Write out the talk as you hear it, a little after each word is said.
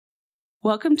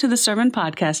Welcome to the Sermon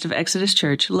Podcast of Exodus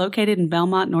Church, located in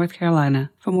Belmont, North Carolina.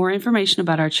 For more information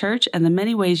about our church and the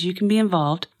many ways you can be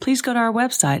involved, please go to our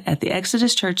website at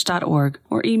theexoduschurch.org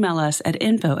or email us at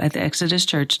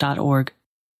info@theexoduschurch.org.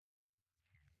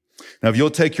 Now, if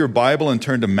you'll take your Bible and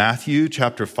turn to Matthew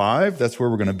chapter 5, that's where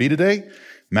we're going to be today.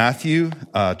 Matthew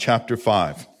chapter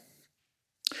 5.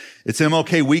 It's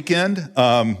MLK weekend.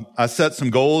 I set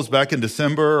some goals back in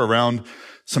December around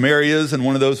some areas, and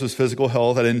one of those was physical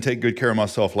health. I didn't take good care of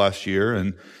myself last year,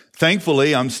 and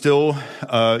thankfully, I'm still,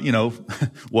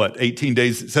 17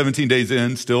 days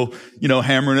in, still,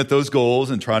 hammering at those goals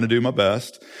and trying to do my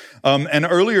best. And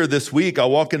earlier this week, I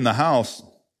walk in the house,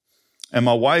 and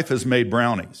my wife has made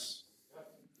brownies.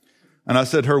 And I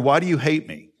said to her, "Why do you hate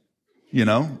me?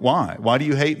 Why? Why do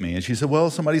you hate me?" And she said, "Well,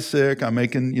 somebody's sick. I'm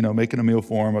making a meal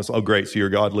for him." I was, "Oh, great. So you're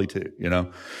godly too,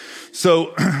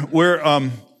 So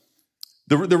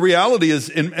The reality is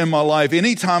in my life,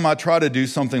 anytime I try to do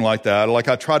something like that, like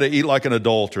I try to eat like an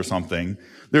adult or something,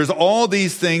 there's all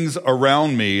these things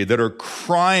around me that are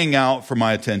crying out for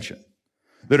my attention,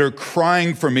 that are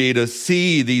crying for me to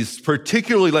see these,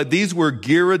 particularly like these were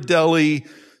Ghirardelli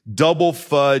double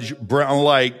fudge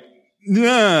brown,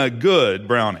 good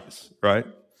brownies, right?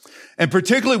 And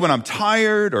particularly when I'm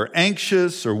tired or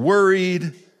anxious or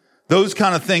worried, those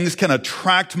kind of things can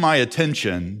attract my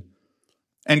attention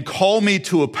and call me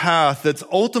to a path that's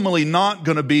ultimately not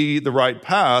going to be the right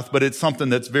path, but it's something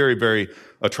that's very, very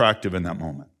attractive in that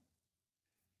moment.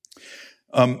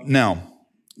 Now,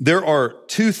 there are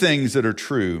two things that are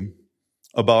true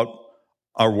about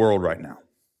our world right now.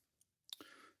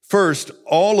 First,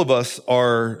 all of us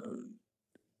are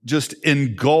just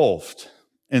engulfed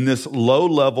in this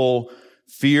low-level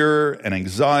fear and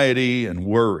anxiety and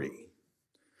worry.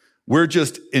 We're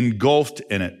just engulfed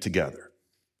in it together.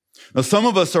 Now, some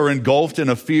of us are engulfed in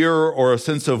a fear or a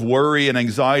sense of worry and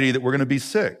anxiety that we're going to be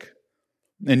sick.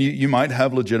 And you might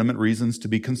have legitimate reasons to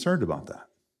be concerned about that.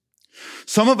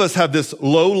 Some of us have this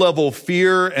low-level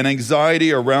fear and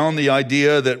anxiety around the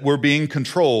idea that we're being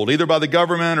controlled, either by the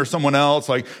government or someone else.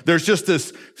 Like, there's just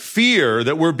this fear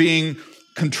that we're being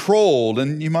controlled,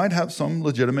 and you might have some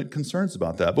legitimate concerns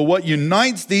about that. But what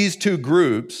unites these two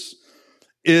groups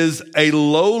is a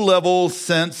low-level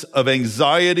sense of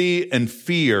anxiety and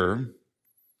fear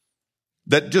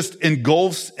that just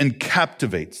engulfs and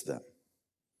captivates them.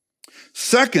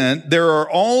 Second, there are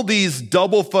all these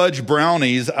double fudge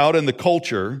brownies out in the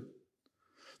culture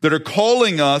that are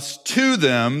calling us to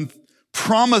them,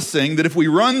 promising that if we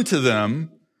run to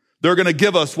them, they're going to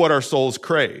give us what our souls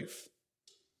crave.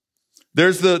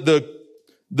 There's the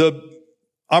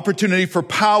opportunity for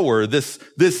power, this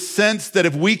sense that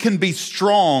if we can be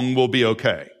strong, we'll be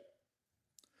okay.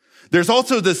 There's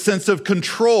also this sense of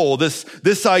control,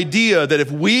 this idea that if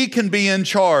we can be in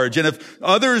charge, and if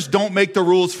others don't make the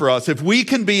rules for us, if we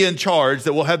can be in charge,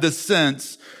 that we'll have this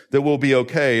sense that we'll be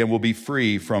okay and we'll be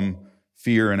free from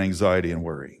fear and anxiety and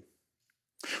worry.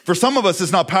 For some of us,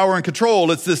 it's not power and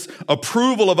control, it's this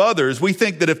approval of others. We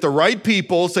think that if the right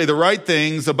people say the right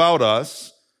things about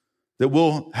us, that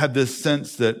we'll have this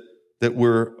sense that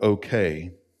we're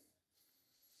okay.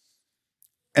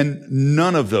 And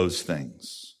none of those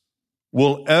things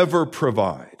will ever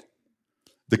provide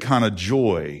the kind of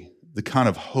joy, the kind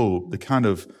of hope, the kind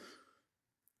of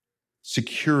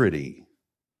security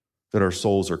that our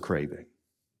souls are craving.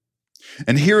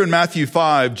 And here in Matthew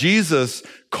 5, Jesus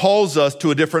calls us to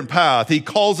a different path. He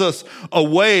calls us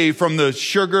away from the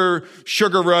sugar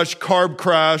rush, carb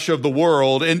crash of the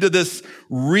world into this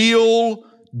real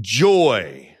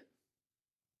joy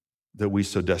that we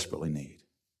so desperately need.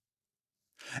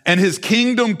 And his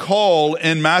kingdom call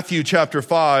in Matthew chapter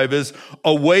 5 is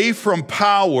away from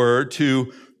power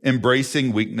to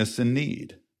embracing weakness and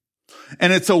need.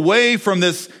 And it's away from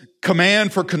this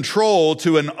command for control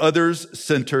to an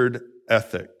others-centered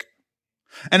ethic.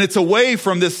 And it's away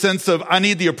from this sense of, I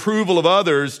need the approval of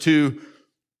others, to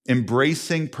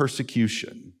embracing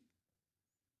persecution.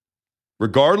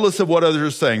 Regardless of what others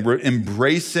are saying, we're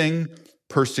embracing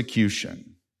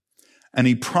persecution. And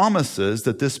he promises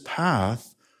that this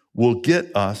path will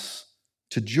get us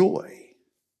to joy.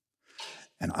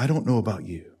 And I don't know about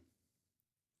you,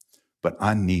 but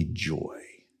I need joy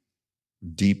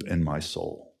deep in my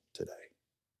soul today.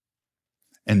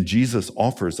 And Jesus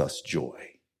offers us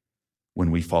joy when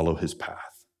we follow his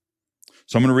path.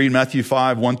 So I'm going to read Matthew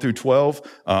 5, 1 through 12.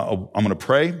 I'm going to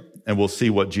pray, and we'll see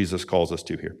what Jesus calls us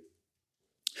to here.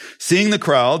 Seeing the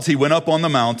crowds, he went up on the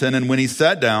mountain, and when he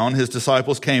sat down, his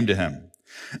disciples came to him.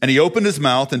 And he opened his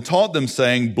mouth and taught them,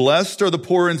 saying, "Blessed are the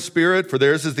poor in spirit, for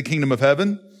theirs is the kingdom of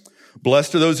heaven.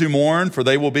 Blessed are those who mourn, for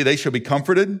they shall be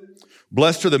comforted.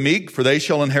 Blessed are the meek, for they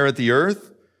shall inherit the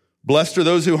earth. Blessed are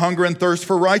those who hunger and thirst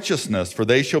for righteousness, for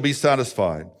they shall be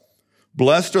satisfied.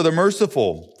 Blessed are the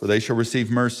merciful, for they shall receive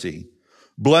mercy.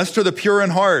 Blessed are the pure in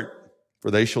heart,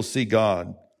 for they shall see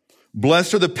God.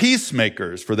 Blessed are the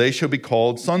peacemakers, for they shall be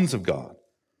called sons of God.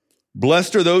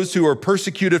 Blessed are those who are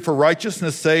persecuted for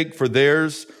righteousness' sake, for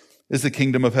theirs is the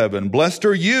kingdom of heaven. Blessed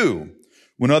are you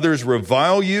when others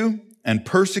revile you and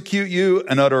persecute you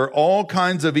and utter all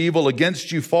kinds of evil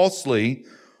against you falsely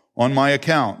on my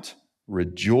account.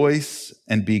 Rejoice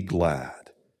and be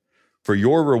glad, for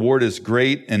your reward is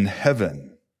great in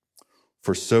heaven,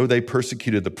 for so they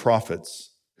persecuted the prophets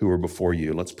who were before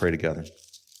you. Let's pray together.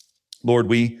 Lord,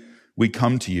 we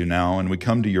come to you now, and we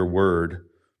come to your word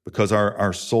because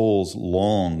our souls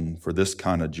long for this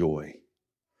kind of joy.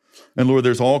 And Lord,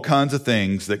 there's all kinds of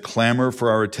things that clamor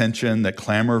for our attention, that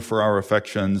clamor for our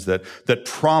affections, that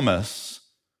promise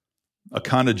a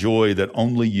kind of joy that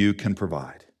only you can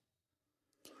provide.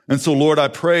 And so, Lord, I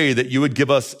pray that you would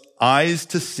give us eyes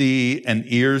to see and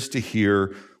ears to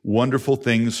hear wonderful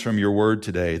things from your word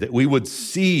today, that we would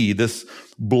see this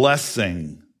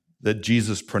blessing that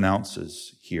Jesus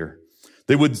pronounces here.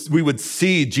 We would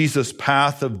see Jesus'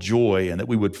 path of joy, and that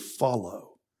we would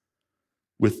follow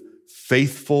with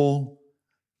faithful,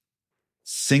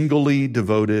 singly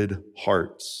devoted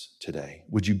hearts today.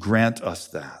 Would you grant us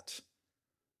that?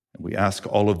 And we ask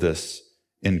all of this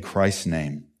in Christ's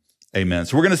name. Amen.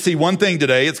 So we're going to see one thing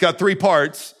today. It's got 3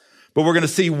 parts, but we're going to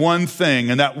see one thing.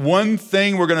 And that one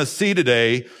thing we're going to see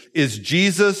today is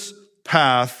Jesus'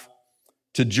 path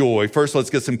to joy. First, let's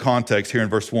get some context here in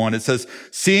verse 1. It says,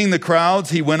 seeing the crowds,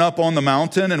 he went up on the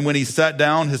mountain, and when he sat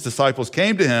down, his disciples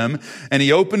came to him, and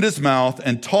he opened his mouth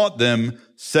and taught them,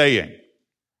 saying.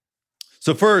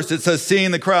 So first, it says,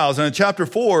 seeing the crowds. And in chapter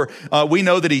 4, we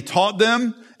know that he taught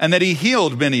them and that he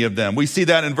healed many of them. We see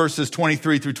that in verses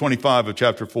 23 through 25 of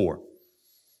chapter 4.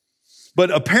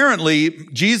 But apparently,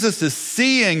 Jesus is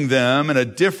seeing them in a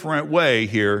different way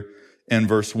here in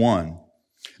verse 1.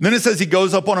 And then it says he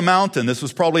goes up on a mountain. This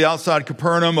was probably outside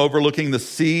Capernaum, overlooking the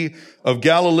Sea of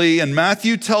Galilee. And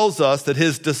Matthew tells us that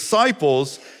his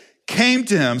disciples came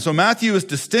to him. So Matthew is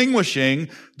distinguishing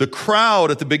the crowd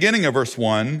at the beginning of verse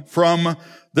 1 from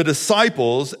the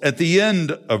disciples at the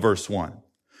end of verse 1.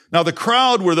 Now, the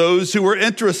crowd were those who were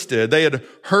interested. They had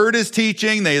heard his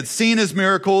teaching. They had seen his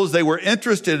miracles. They were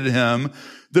interested in him.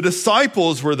 The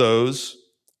disciples were those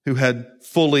who had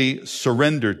fully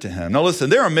surrendered to him. Now listen,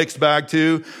 they're a mixed bag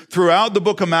too. Throughout the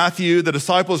book of Matthew, the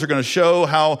disciples are going to show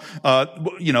how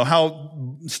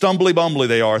stumbly bumbly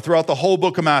they are throughout the whole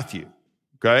book of Matthew.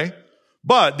 Okay?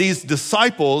 But these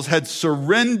disciples had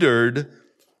surrendered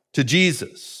to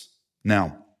Jesus.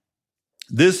 Now,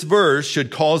 this verse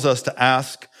should cause us to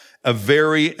ask a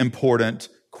very important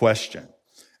question.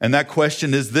 And that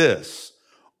question is this: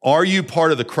 are you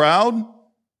part of the crowd,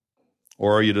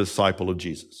 or are you a disciple of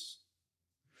Jesus?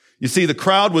 You see, the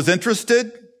crowd was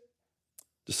interested.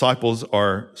 Disciples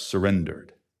are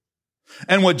surrendered.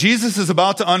 And what Jesus is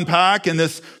about to unpack in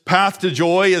this path to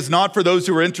joy is not for those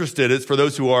who are interested. It's for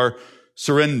those who are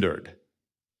surrendered.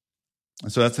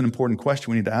 And so that's an important question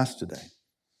we need to ask today.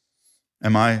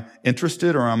 Am I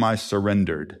interested, or am I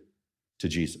surrendered to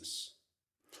Jesus?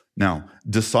 Now,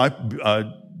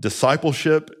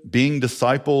 discipleship, being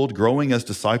discipled, growing as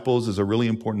disciples is a really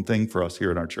important thing for us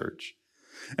here in our church.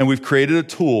 And we've created a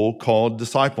tool called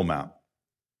Disciple Map.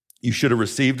 You should have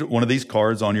received one of these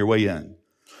cards on your way in.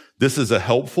 This is a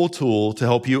helpful tool to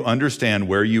help you understand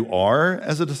where you are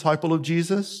as a disciple of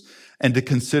Jesus and to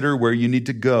consider where you need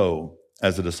to go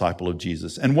as a disciple of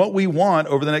Jesus. And what we want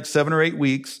over the next 7 or 8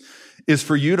 weeks is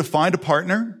for you to find a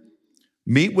partner,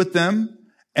 meet with them,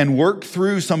 and work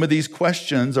through some of these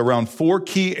questions around 4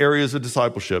 key areas of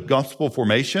discipleship: gospel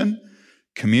formation,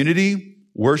 community,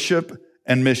 worship,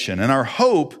 and mission. And our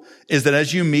hope is that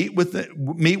as you meet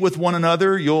with one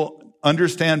another, you'll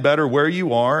understand better where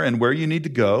you are and where you need to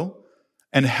go,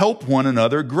 and help one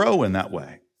another grow in that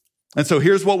way. And so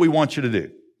here's what we want you to do.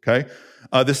 Okay.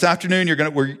 This afternoon, you're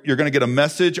going to get a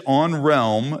message on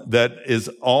Realm that is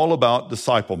all about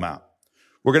Disciple Map.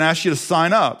 We're going to ask you to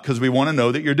sign up because we want to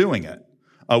know that you're doing it.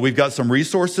 We've got some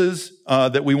resources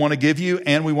that we want to give you,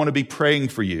 and we want to be praying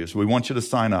for you. So we want you to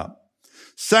sign up.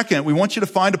 Second, we want you to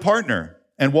find a partner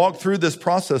and walk through this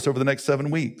process over the next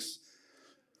 7 weeks.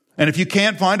 And if you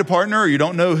can't find a partner, or you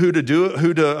don't know who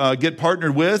to get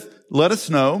partnered with, let us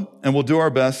know, and we'll do our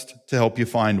best to help you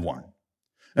find one.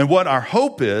 And what our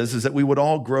hope is that we would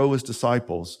all grow as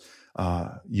disciples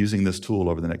using this tool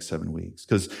over the next 7 weeks.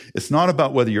 Because it's not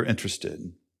about whether you're interested.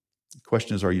 The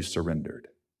question is, are you surrendered?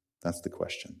 That's the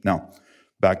question. Now,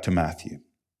 back to Matthew.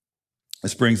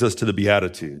 This brings us to the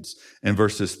Beatitudes in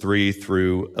verses 3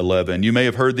 through 11. You may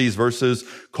have heard these verses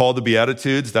called the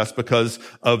Beatitudes. That's because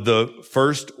of the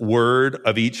first word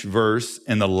of each verse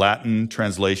in the Latin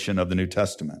translation of the New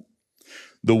Testament.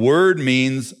 The word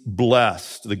means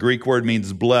blessed. The Greek word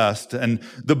means blessed. And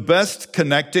the best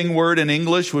connecting word in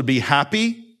English would be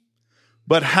happy.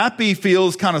 But happy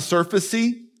feels kind of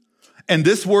surfacey. And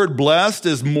this word blessed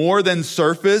is more than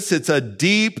surface. It's a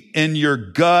deep in your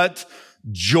gut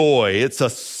joy. It's a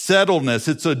settledness.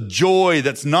 It's a joy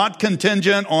that's not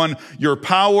contingent on your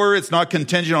power. It's not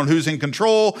contingent on who's in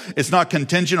control. It's not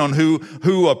contingent on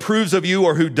who approves of you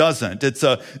or who doesn't. It's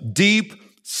a deep,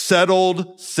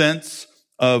 settled sense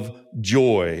of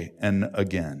joy. And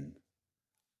again,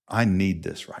 I need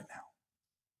this right now.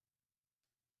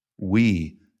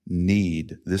 We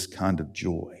need this kind of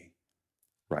joy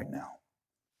right now.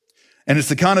 And it's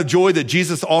the kind of joy that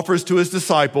Jesus offers to his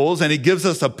disciples, and he gives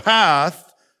us a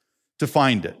path to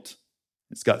find it.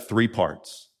 It's got 3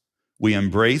 parts. We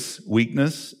embrace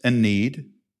weakness and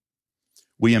need.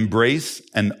 We embrace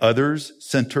an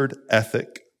others-centered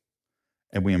ethic,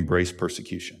 and we embrace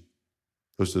persecution.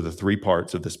 Those are the 3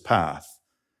 parts of this path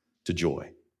to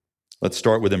joy. Let's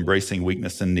start with embracing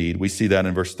weakness and need. We see that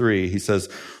in verse 3. He says,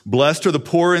 "Blessed are the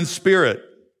poor in spirit,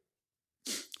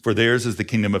 for theirs is the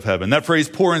kingdom of heaven." That phrase,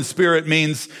 poor in spirit,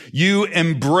 means you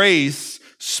embrace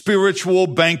spiritual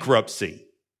bankruptcy.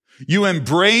 You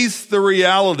embrace the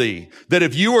reality that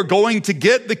if you are going to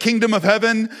get the kingdom of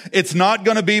heaven, it's not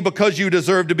going to be because you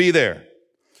deserve to be there.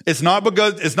 It's not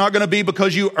going to be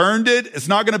because you earned it. It's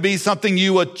not going to be something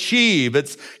you achieve.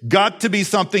 It's got to be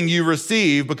something you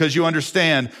receive because you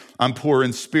understand I'm poor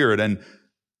in spirit. And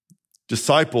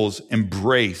disciples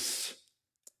embrace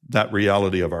that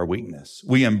reality of our weakness.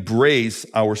 We embrace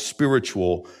our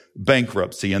spiritual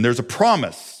bankruptcy. And there's a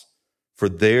promise, for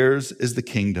theirs is the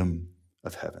kingdom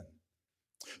of heaven.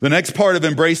 The next part of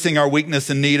embracing our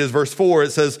weakness and need is verse 4.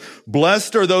 It says,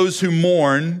 "Blessed are those who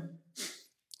mourn,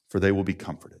 for they will be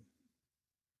comforted."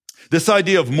 This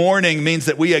idea of mourning means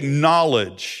that we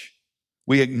acknowledge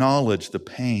the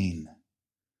pain.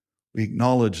 We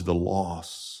acknowledge the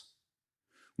loss.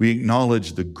 We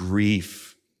acknowledge the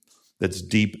grief that's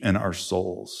deep in our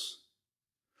souls.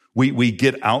 We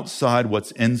get outside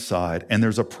what's inside, and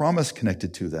there's a promise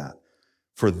connected to that.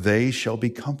 For they shall be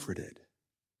comforted.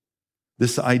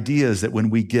 This idea is that when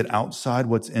we get outside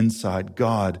what's inside,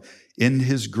 God, in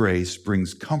his grace,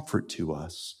 brings comfort to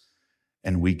us,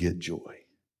 and we get joy.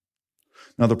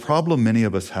 Now, the problem many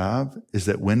of us have is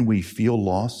that when we feel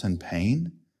loss and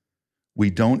pain, we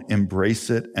don't embrace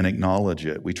it and acknowledge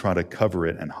it. We try to cover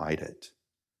it and hide it.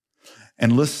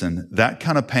 And listen, that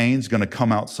kind of pain is going to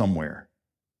come out somewhere.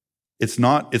 It's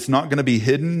not going to be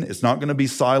hidden. It's not going to be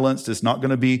silenced. It's not going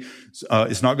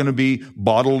to be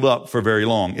bottled up for very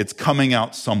long. It's coming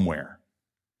out somewhere.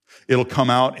 It'll come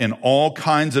out in all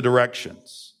kinds of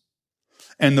directions.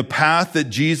 And the path that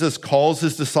Jesus calls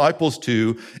his disciples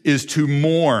to is to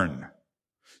mourn,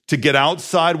 to get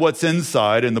outside what's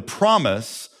inside. And the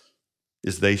promise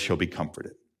is they shall be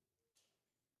comforted.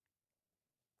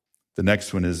 The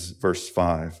next one is verse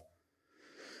 5.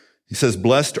 He says,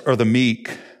 "Blessed are the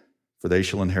meek, for they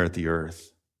shall inherit the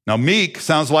earth." Now, meek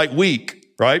sounds like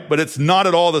weak, right? But it's not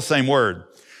at all the same word.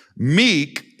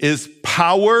 Meek is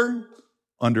power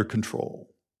under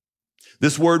control.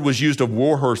 This word was used of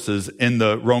war horses in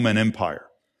the Roman Empire.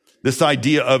 This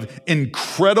idea of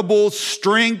incredible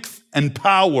strength and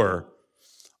power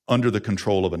under the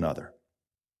control of another.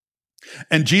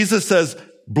 And Jesus says,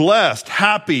 blessed,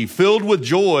 happy, filled with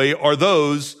joy are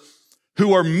those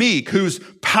who are meek, whose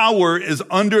power is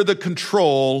under the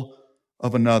control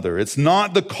of another. It's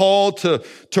not the call to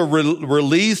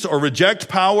release or reject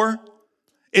power.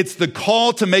 It's the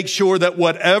call to make sure that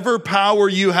whatever power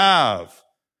you have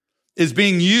is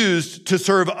being used to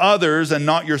serve others and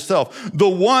not yourself. The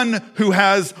one who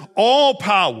has all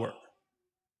power.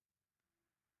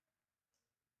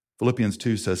 Philippians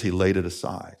 2 says he laid it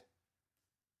aside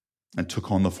and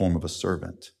took on the form of a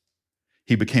servant.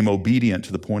 He became obedient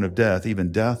to the point of death,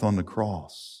 even death on the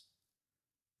cross.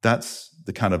 That's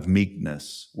the kind of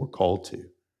meekness we're called to.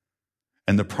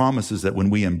 And the promise is that when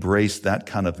we embrace that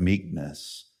kind of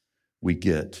meekness, we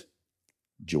get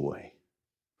joy.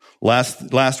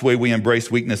 Last way we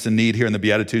embrace weakness and need here in the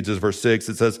Beatitudes is verse 6.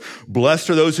 It says, blessed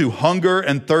are those who hunger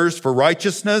and thirst for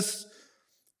righteousness,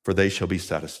 for they shall be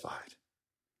satisfied.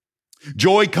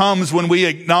 Joy comes when we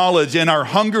acknowledge in our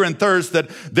hunger and thirst that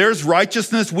there's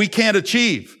righteousness we can't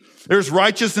achieve. There's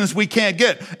righteousness we can't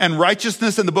get. And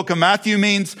righteousness in the book of Matthew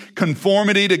means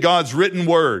conformity to God's written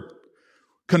word.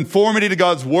 Conformity to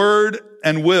God's word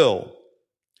and will.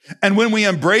 And when we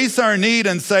embrace our need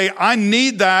and say, I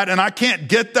need that and I can't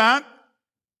get that,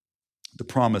 the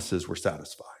promise is we're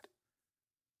satisfied.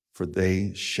 For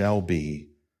they shall be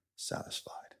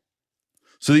satisfied.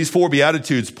 So these 4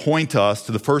 Beatitudes point us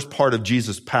to the first part of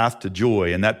Jesus' path to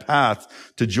joy. And that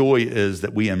path to joy is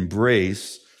that we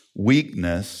embrace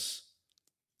weakness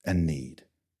and need.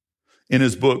 In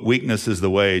his book, Weakness is the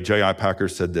Way, J.I. Packer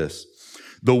said this: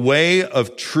 the way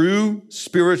of true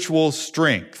spiritual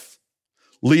strength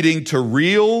leading to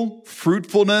real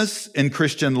fruitfulness in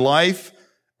Christian life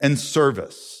and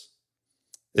service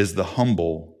is the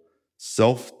humble,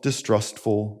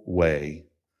 self-distrustful way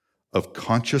of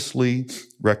consciously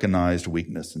recognized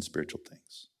weakness in spiritual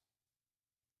things.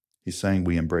 He's saying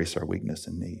we embrace our weakness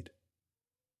and need.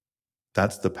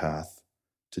 That's the path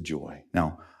to joy.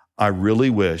 Now, I really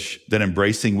wish that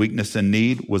embracing weakness and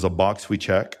need was a box we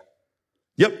check.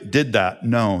 Yep, did that.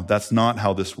 No, that's not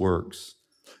how this works.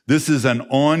 This is an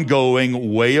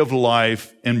ongoing way of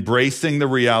life, embracing the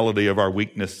reality of our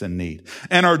weakness and need.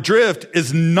 And our drift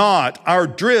is not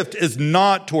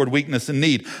toward weakness and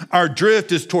need. Our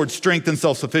drift is toward strength and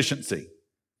self-sufficiency.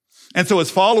 And so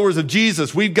as followers of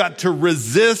Jesus, we've got to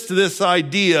resist this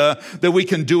idea that we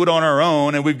can do it on our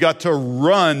own, and we've got to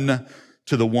run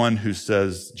to the one who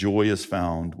says joy is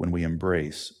found when we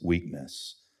embrace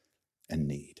weakness and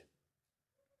need.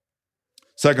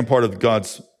 Second part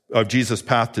of Jesus'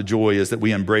 path to joy is that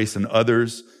we embrace an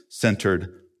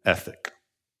others-centered ethic.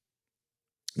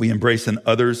 We embrace an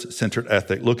others-centered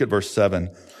ethic. Look at verse 7.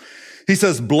 He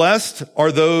says, blessed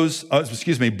are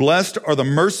the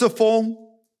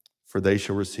merciful, for they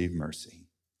shall receive mercy.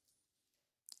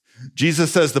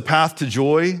 Jesus says the path to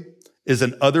joy is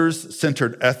an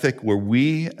others-centered ethic where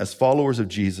we, as followers of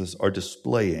Jesus, are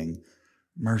displaying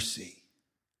mercy.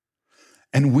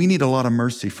 And we need a lot of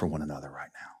mercy for one another right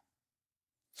now.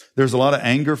 There's a lot of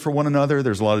anger for one another.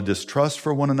 There's a lot of distrust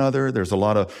for one another. There's a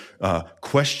lot of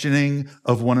questioning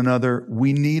of one another.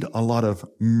 We need a lot of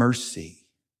mercy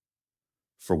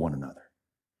for one another.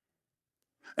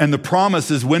 And the promise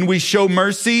is when we show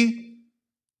mercy,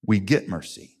 we get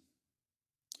mercy.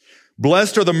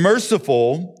 Blessed are the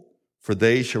merciful, for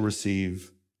they shall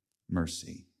receive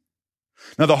mercy.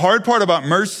 Now, the hard part about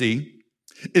mercy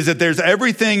is that there's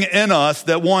everything in us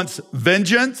that wants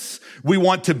vengeance. We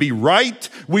want to be right.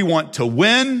 We want to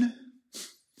win.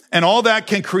 And all that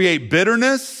can create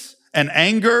bitterness and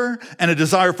anger and a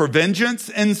desire for vengeance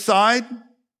inside.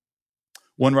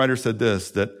 One writer said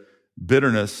this, that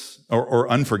bitterness or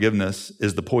unforgiveness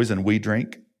is the poison we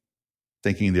drink,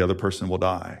 thinking the other person will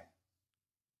die.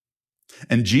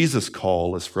 And Jesus'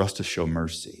 call is for us to show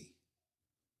mercy,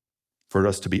 for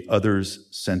us to be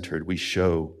others-centered. We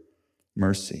show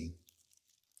mercy.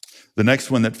 The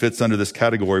next one that fits under this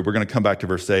category, we're going to come back to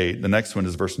verse 8. The next one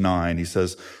is verse 9. He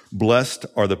says, blessed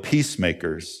are the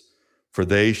peacemakers, for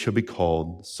they shall be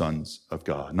called sons of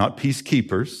God. Not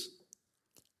peacekeepers,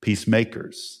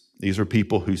 peacemakers. These are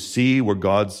people who see where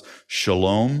God's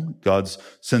shalom, God's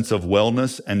sense of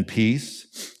wellness and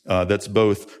peace, that's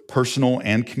both personal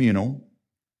and communal.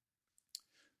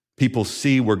 People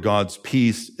see where God's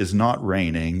peace is not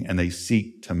reigning, and they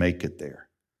seek to make it there.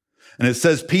 And it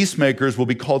says peacemakers will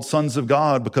be called sons of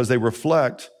God because they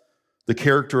reflect the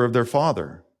character of their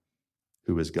Father,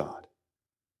 who is God.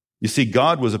 You see,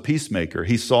 God was a peacemaker.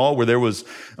 He saw where there was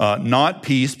not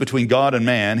peace between God and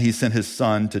man. He sent his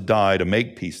Son to die to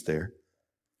make peace there.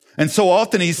 And so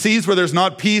often he sees where there's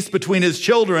not peace between his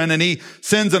children, and he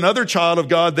sends another child of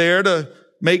God there to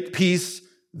make peace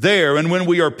there. And when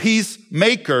we are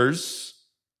peacemakers,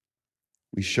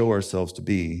 we show ourselves to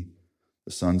be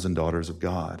the sons and daughters of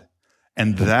God.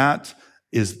 And that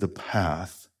is the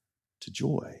path to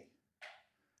joy.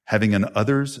 Having an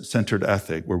others-centered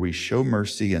ethic where we show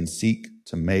mercy and seek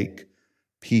to make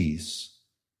peace,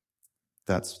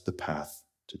 that's the path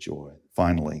to joy.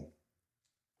 Finally,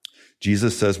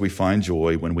 Jesus says we find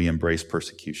joy when we embrace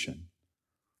persecution.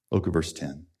 Look at verse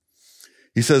 10.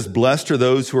 He says, blessed are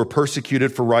those who are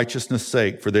persecuted for righteousness'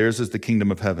 sake, for theirs is the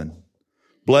kingdom of heaven.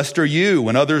 Blessed are you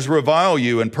when others revile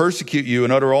you and persecute you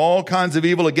and utter all kinds of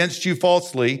evil against you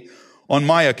falsely on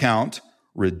my account.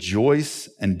 Rejoice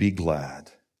and be glad,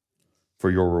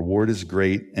 for your reward is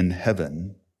great in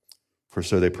heaven, for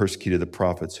so they persecuted the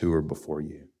prophets who were before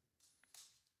you.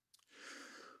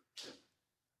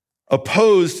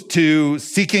 Opposed to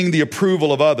seeking the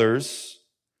approval of others,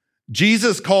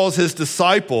 Jesus calls his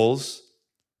disciples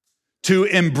to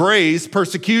embrace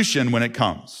persecution when it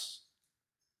comes.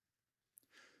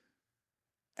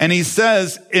 And he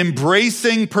says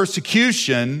embracing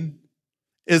persecution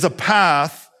is a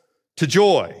path to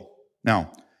joy.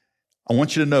 Now, I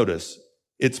want you to notice,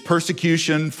 It's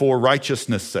persecution for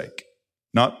righteousness' sake,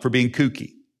 not for being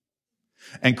kooky.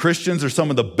 And Christians are some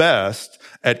of the best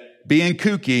at being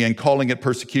kooky and calling it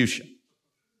persecution.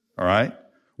 All right?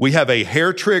 We have a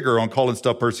hair trigger on calling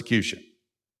stuff persecution.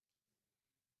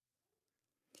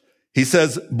 He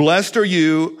says, blessed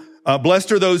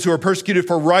are those who are persecuted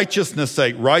for righteousness'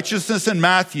 sake. Righteousness in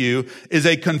Matthew is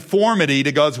a conformity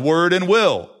to God's word and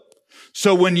will.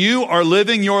 So when you are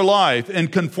living your life in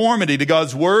conformity to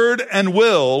God's word and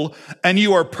will, and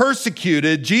you are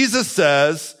persecuted, Jesus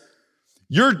says,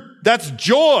 that's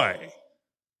joy.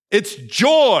 It's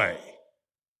joy.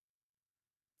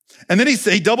 And then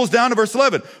he doubles down to verse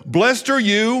 11. Blessed are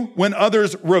you when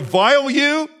others revile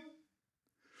you,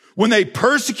 when they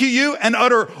persecute you and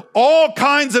utter all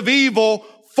kinds of evil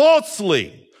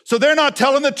falsely. So they're not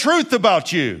telling the truth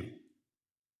about you.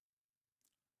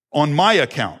 On my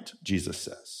account, Jesus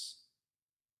says.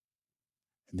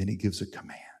 And then he gives a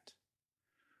command.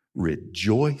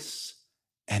 Rejoice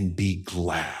and be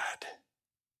glad.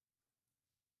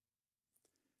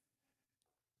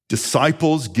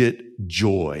 Disciples get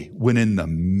joy when in the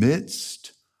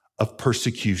midst of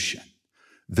persecution,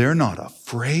 they're not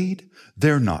afraid.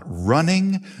 They're not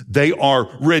running. They are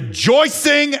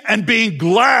rejoicing and being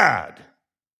glad.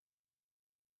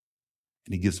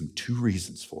 And he gives them two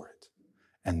reasons for it.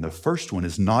 And the first one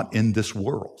is not in this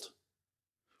world.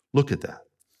 Look at that.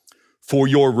 For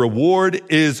your reward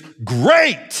is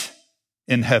great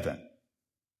in heaven.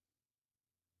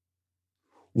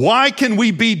 Why can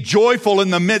we be joyful in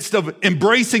the midst of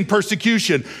embracing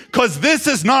persecution? Because this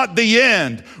is not the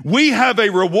end. We have a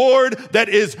reward that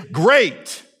is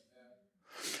great.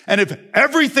 And if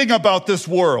everything about this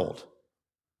world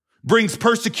brings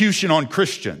persecution on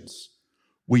Christians,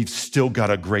 we've still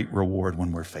got a great reward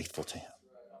when we're faithful to him.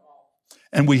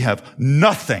 And we have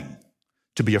nothing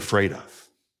to be afraid of.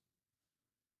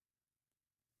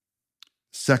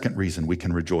 Second reason we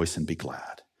can rejoice and be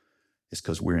glad is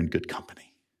because we're in good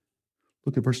company.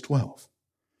 Look at verse 12.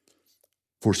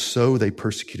 For so they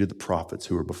persecuted the prophets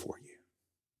who were before you.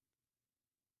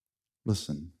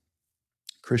 Listen,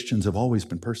 Christians have always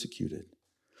been persecuted.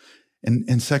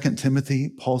 In 2 Timothy,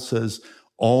 Paul says,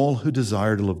 all who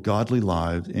desire to live godly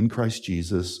lives in Christ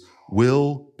Jesus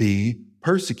will be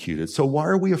persecuted. So why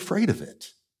are we afraid of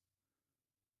it?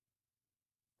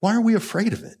 Why are we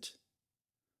afraid of it?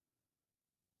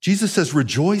 Jesus says,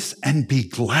 rejoice and be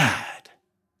glad.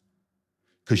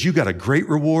 Because you got a great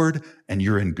reward and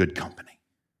you're in good company.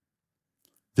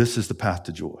 This is the path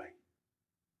to joy.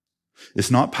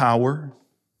 It's not power.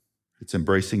 It's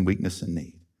embracing weakness and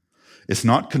need. It's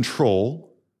not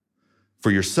control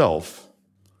for yourself.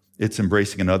 It's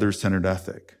embracing an other-centered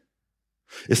ethic.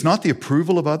 It's not the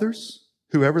approval of others,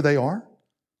 whoever they are.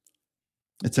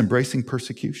 It's embracing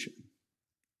persecution.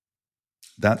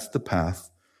 That's the path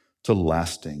to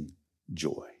lasting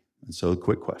joy. And so a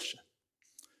quick question.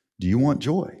 Do you want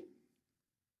joy?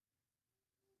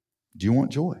 Do you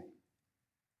want joy?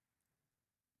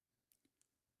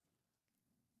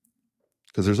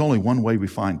 Because there's only one way we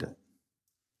find it.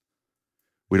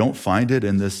 We don't find it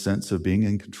in this sense of being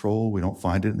in control. We don't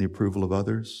find it in the approval of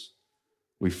others.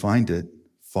 We find it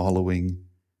following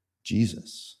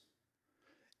Jesus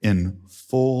in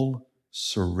full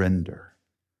surrender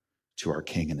to our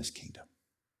King and his kingdom.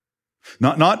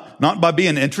 Not by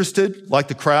being interested like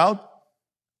the crowd.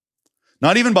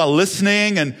 Not even by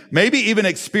listening and maybe even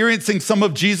experiencing some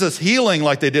of Jesus' healing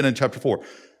like they did in chapter 4,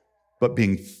 but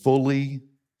being fully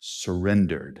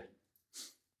surrendered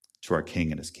to our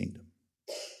King and his kingdom.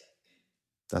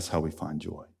 That's how we find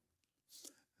joy.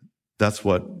 That's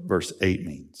what verse 8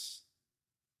 means.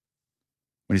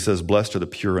 When he says, blessed are the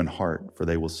pure in heart, for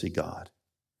they will see God.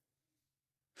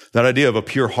 That idea of a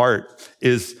pure heart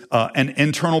is an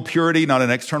internal purity, not an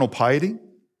external piety.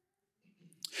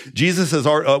 Jesus has,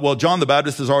 John the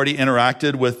Baptist has already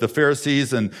interacted with the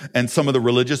Pharisees and some of the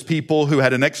religious people who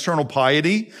had an external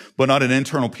piety, but not an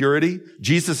internal purity.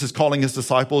 Jesus is calling his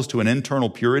disciples to an internal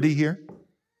purity here.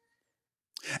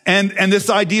 And this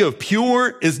idea of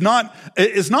pure is not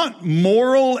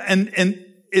moral and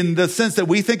in the sense that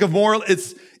we think of moral.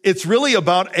 It's really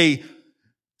about a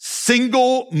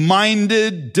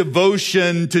single-minded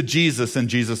devotion to Jesus and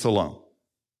Jesus alone.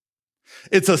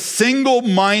 It's a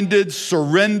single-minded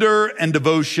surrender and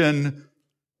devotion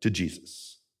to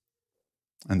Jesus.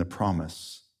 And the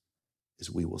promise is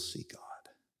we will see God.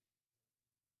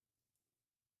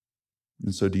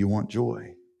 And so do you want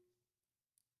joy?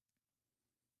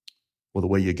 Well, the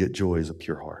way you get joy is a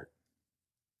pure heart.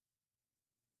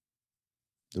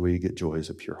 The way you get joy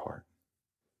is a pure heart.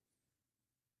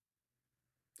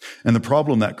 And the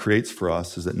problem that creates for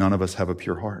us is that none of us have a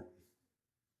pure heart.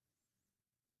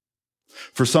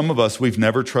 For some of us, we've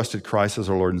never trusted Christ as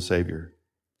our Lord and Savior.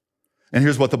 And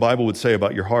here's what the Bible would say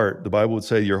about your heart. The Bible would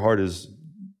say your heart is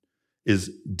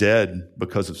dead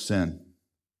because of sin.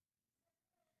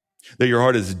 That your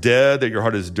heart is dead, that your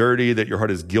heart is dirty, that your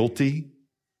heart is guilty,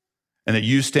 and that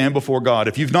you stand before God.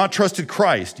 If you've not trusted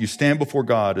Christ, you stand before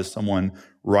God as someone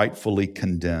rightfully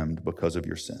condemned because of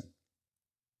your sin.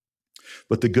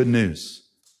 But the good news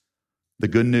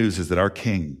is that our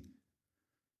King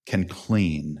can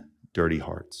clean dirty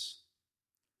hearts.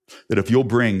 That if you'll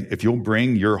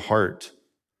bring your heart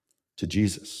to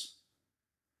Jesus,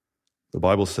 the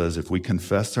Bible says if we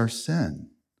confess our sin,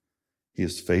 he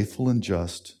is faithful and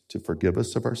just to forgive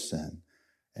us of our sin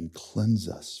and cleanse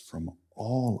us from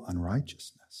all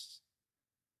unrighteousness.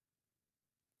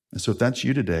 And so if that's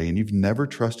you today and you've never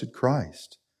trusted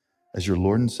Christ as your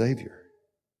Lord and Savior,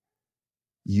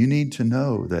 you need to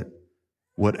know that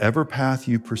whatever path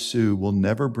you pursue will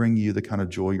never bring you the kind of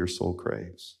joy your soul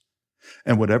craves.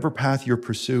 And whatever path you're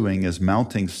pursuing is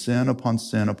mounting sin upon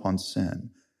sin upon sin.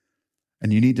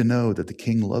 And you need to know that the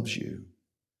King loves you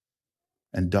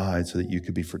and died so that you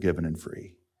could be forgiven and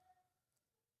free.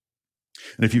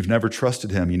 And if you've never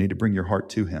trusted him, you need to bring your heart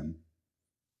to him.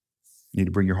 You need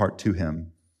to bring your heart to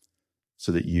him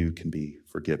so that you can be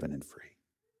forgiven and free.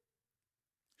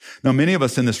 Now, many of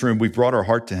us in this room, we've brought our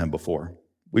heart to him before.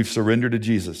 We've surrendered to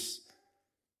Jesus.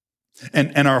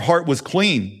 And our heart was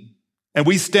clean. And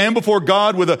we stand before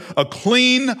God with a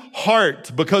clean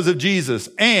heart because of Jesus.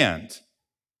 And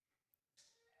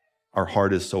our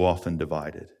heart is so often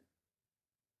divided.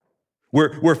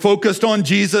 We're focused on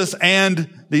Jesus,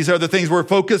 and these are the things. We're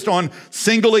focused on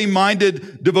singly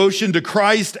minded devotion to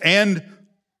Christ and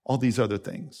all these other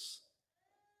things.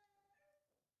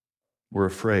 We're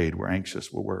afraid, we're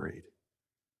anxious, we're worried.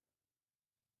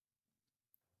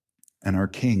 And our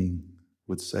King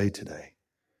would say today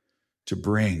to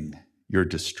bring your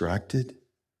distracted,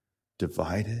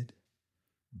 divided,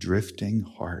 drifting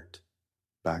heart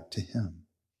back to him.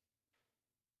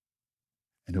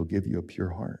 And he'll give you a pure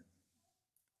heart.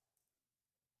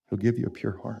 He'll give you a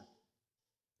pure heart.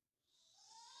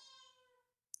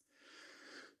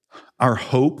 Our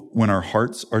hope when our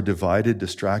hearts are divided,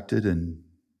 distracted, and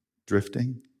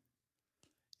drifting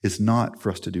is not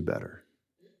for us to do better.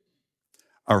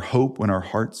 Our hope when our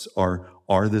hearts are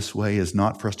this way is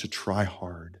not for us to try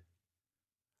hard.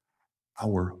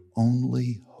 Our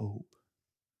only hope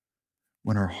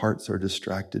when our hearts are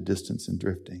distracted, distant, and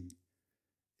drifting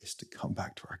is to come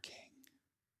back to our King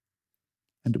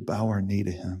and to bow our knee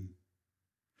to him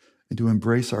and to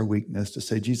embrace our weakness, to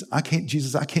say, Jesus, I can't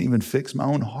even fix my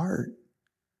own heart.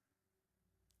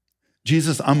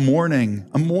 Jesus, I'm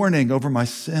mourning over my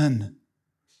sin.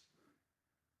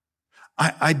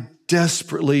 I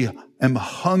desperately am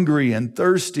hungry and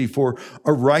thirsty for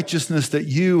a righteousness that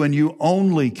you and you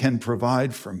only can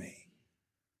provide for me.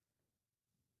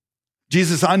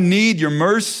 Jesus, I need your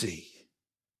mercy.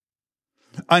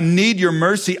 I need your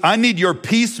mercy. I need your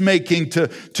peacemaking to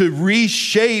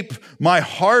reshape my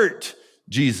heart,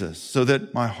 Jesus, so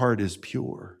that my heart is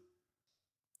pure,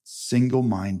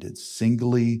 single-minded,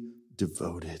 singly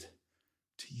devoted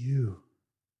to you.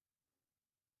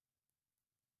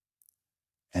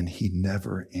 And he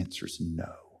never answers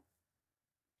no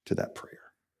to that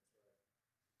prayer.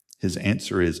 His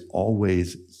answer is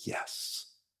always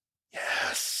yes.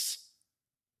 Yes.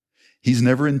 He's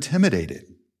never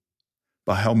intimidated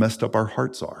by how messed up our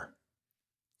hearts are.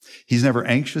 He's never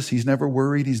anxious. He's never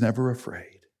worried. He's never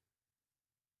afraid.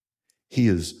 He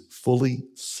is fully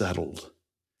settled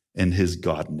in his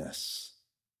godness.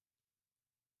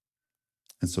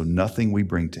 And so nothing we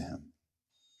bring to him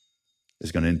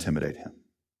is going to intimidate him.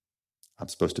 I'm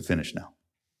supposed to finish now.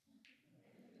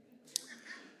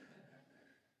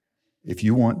 If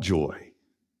you want joy,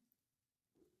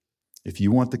 if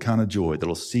you want the kind of joy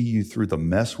that'll see you through the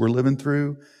mess we're living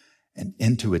through and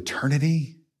into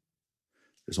eternity,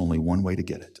 there's only one way to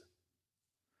get it.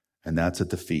 And that's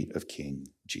at the feet of King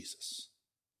Jesus.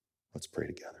 Let's pray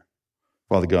together.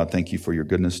 Father God, thank you for your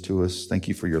goodness to us. Thank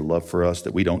you for your love for us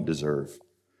that we don't deserve.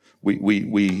 We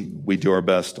do our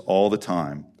best all the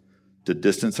time to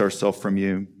distance ourselves from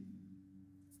you,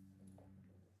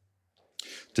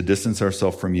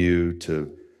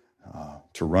 to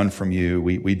run from you.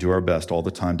 We do our best all the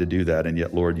time to do that, and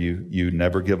yet, Lord, you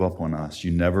never give up on us.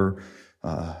 You never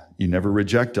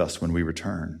reject us when we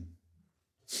return.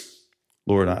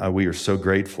 Lord, we are so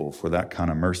grateful for that kind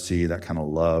of mercy, that kind of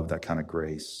love, that kind of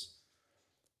grace.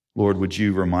 Lord, would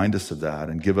you remind us of that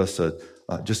and give us a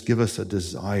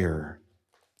desire.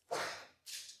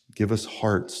 Give us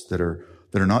hearts that are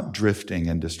not drifting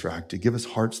and distracted. Give us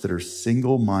hearts that are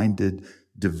single-minded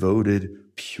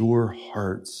devoted, pure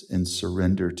hearts in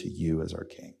surrender to you as our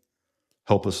King.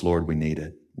 Help us, Lord. We need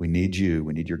it. We need you.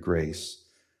 We need your grace.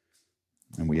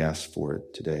 And we ask for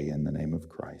it today in the name of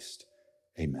Christ.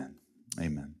 Amen.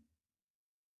 Amen.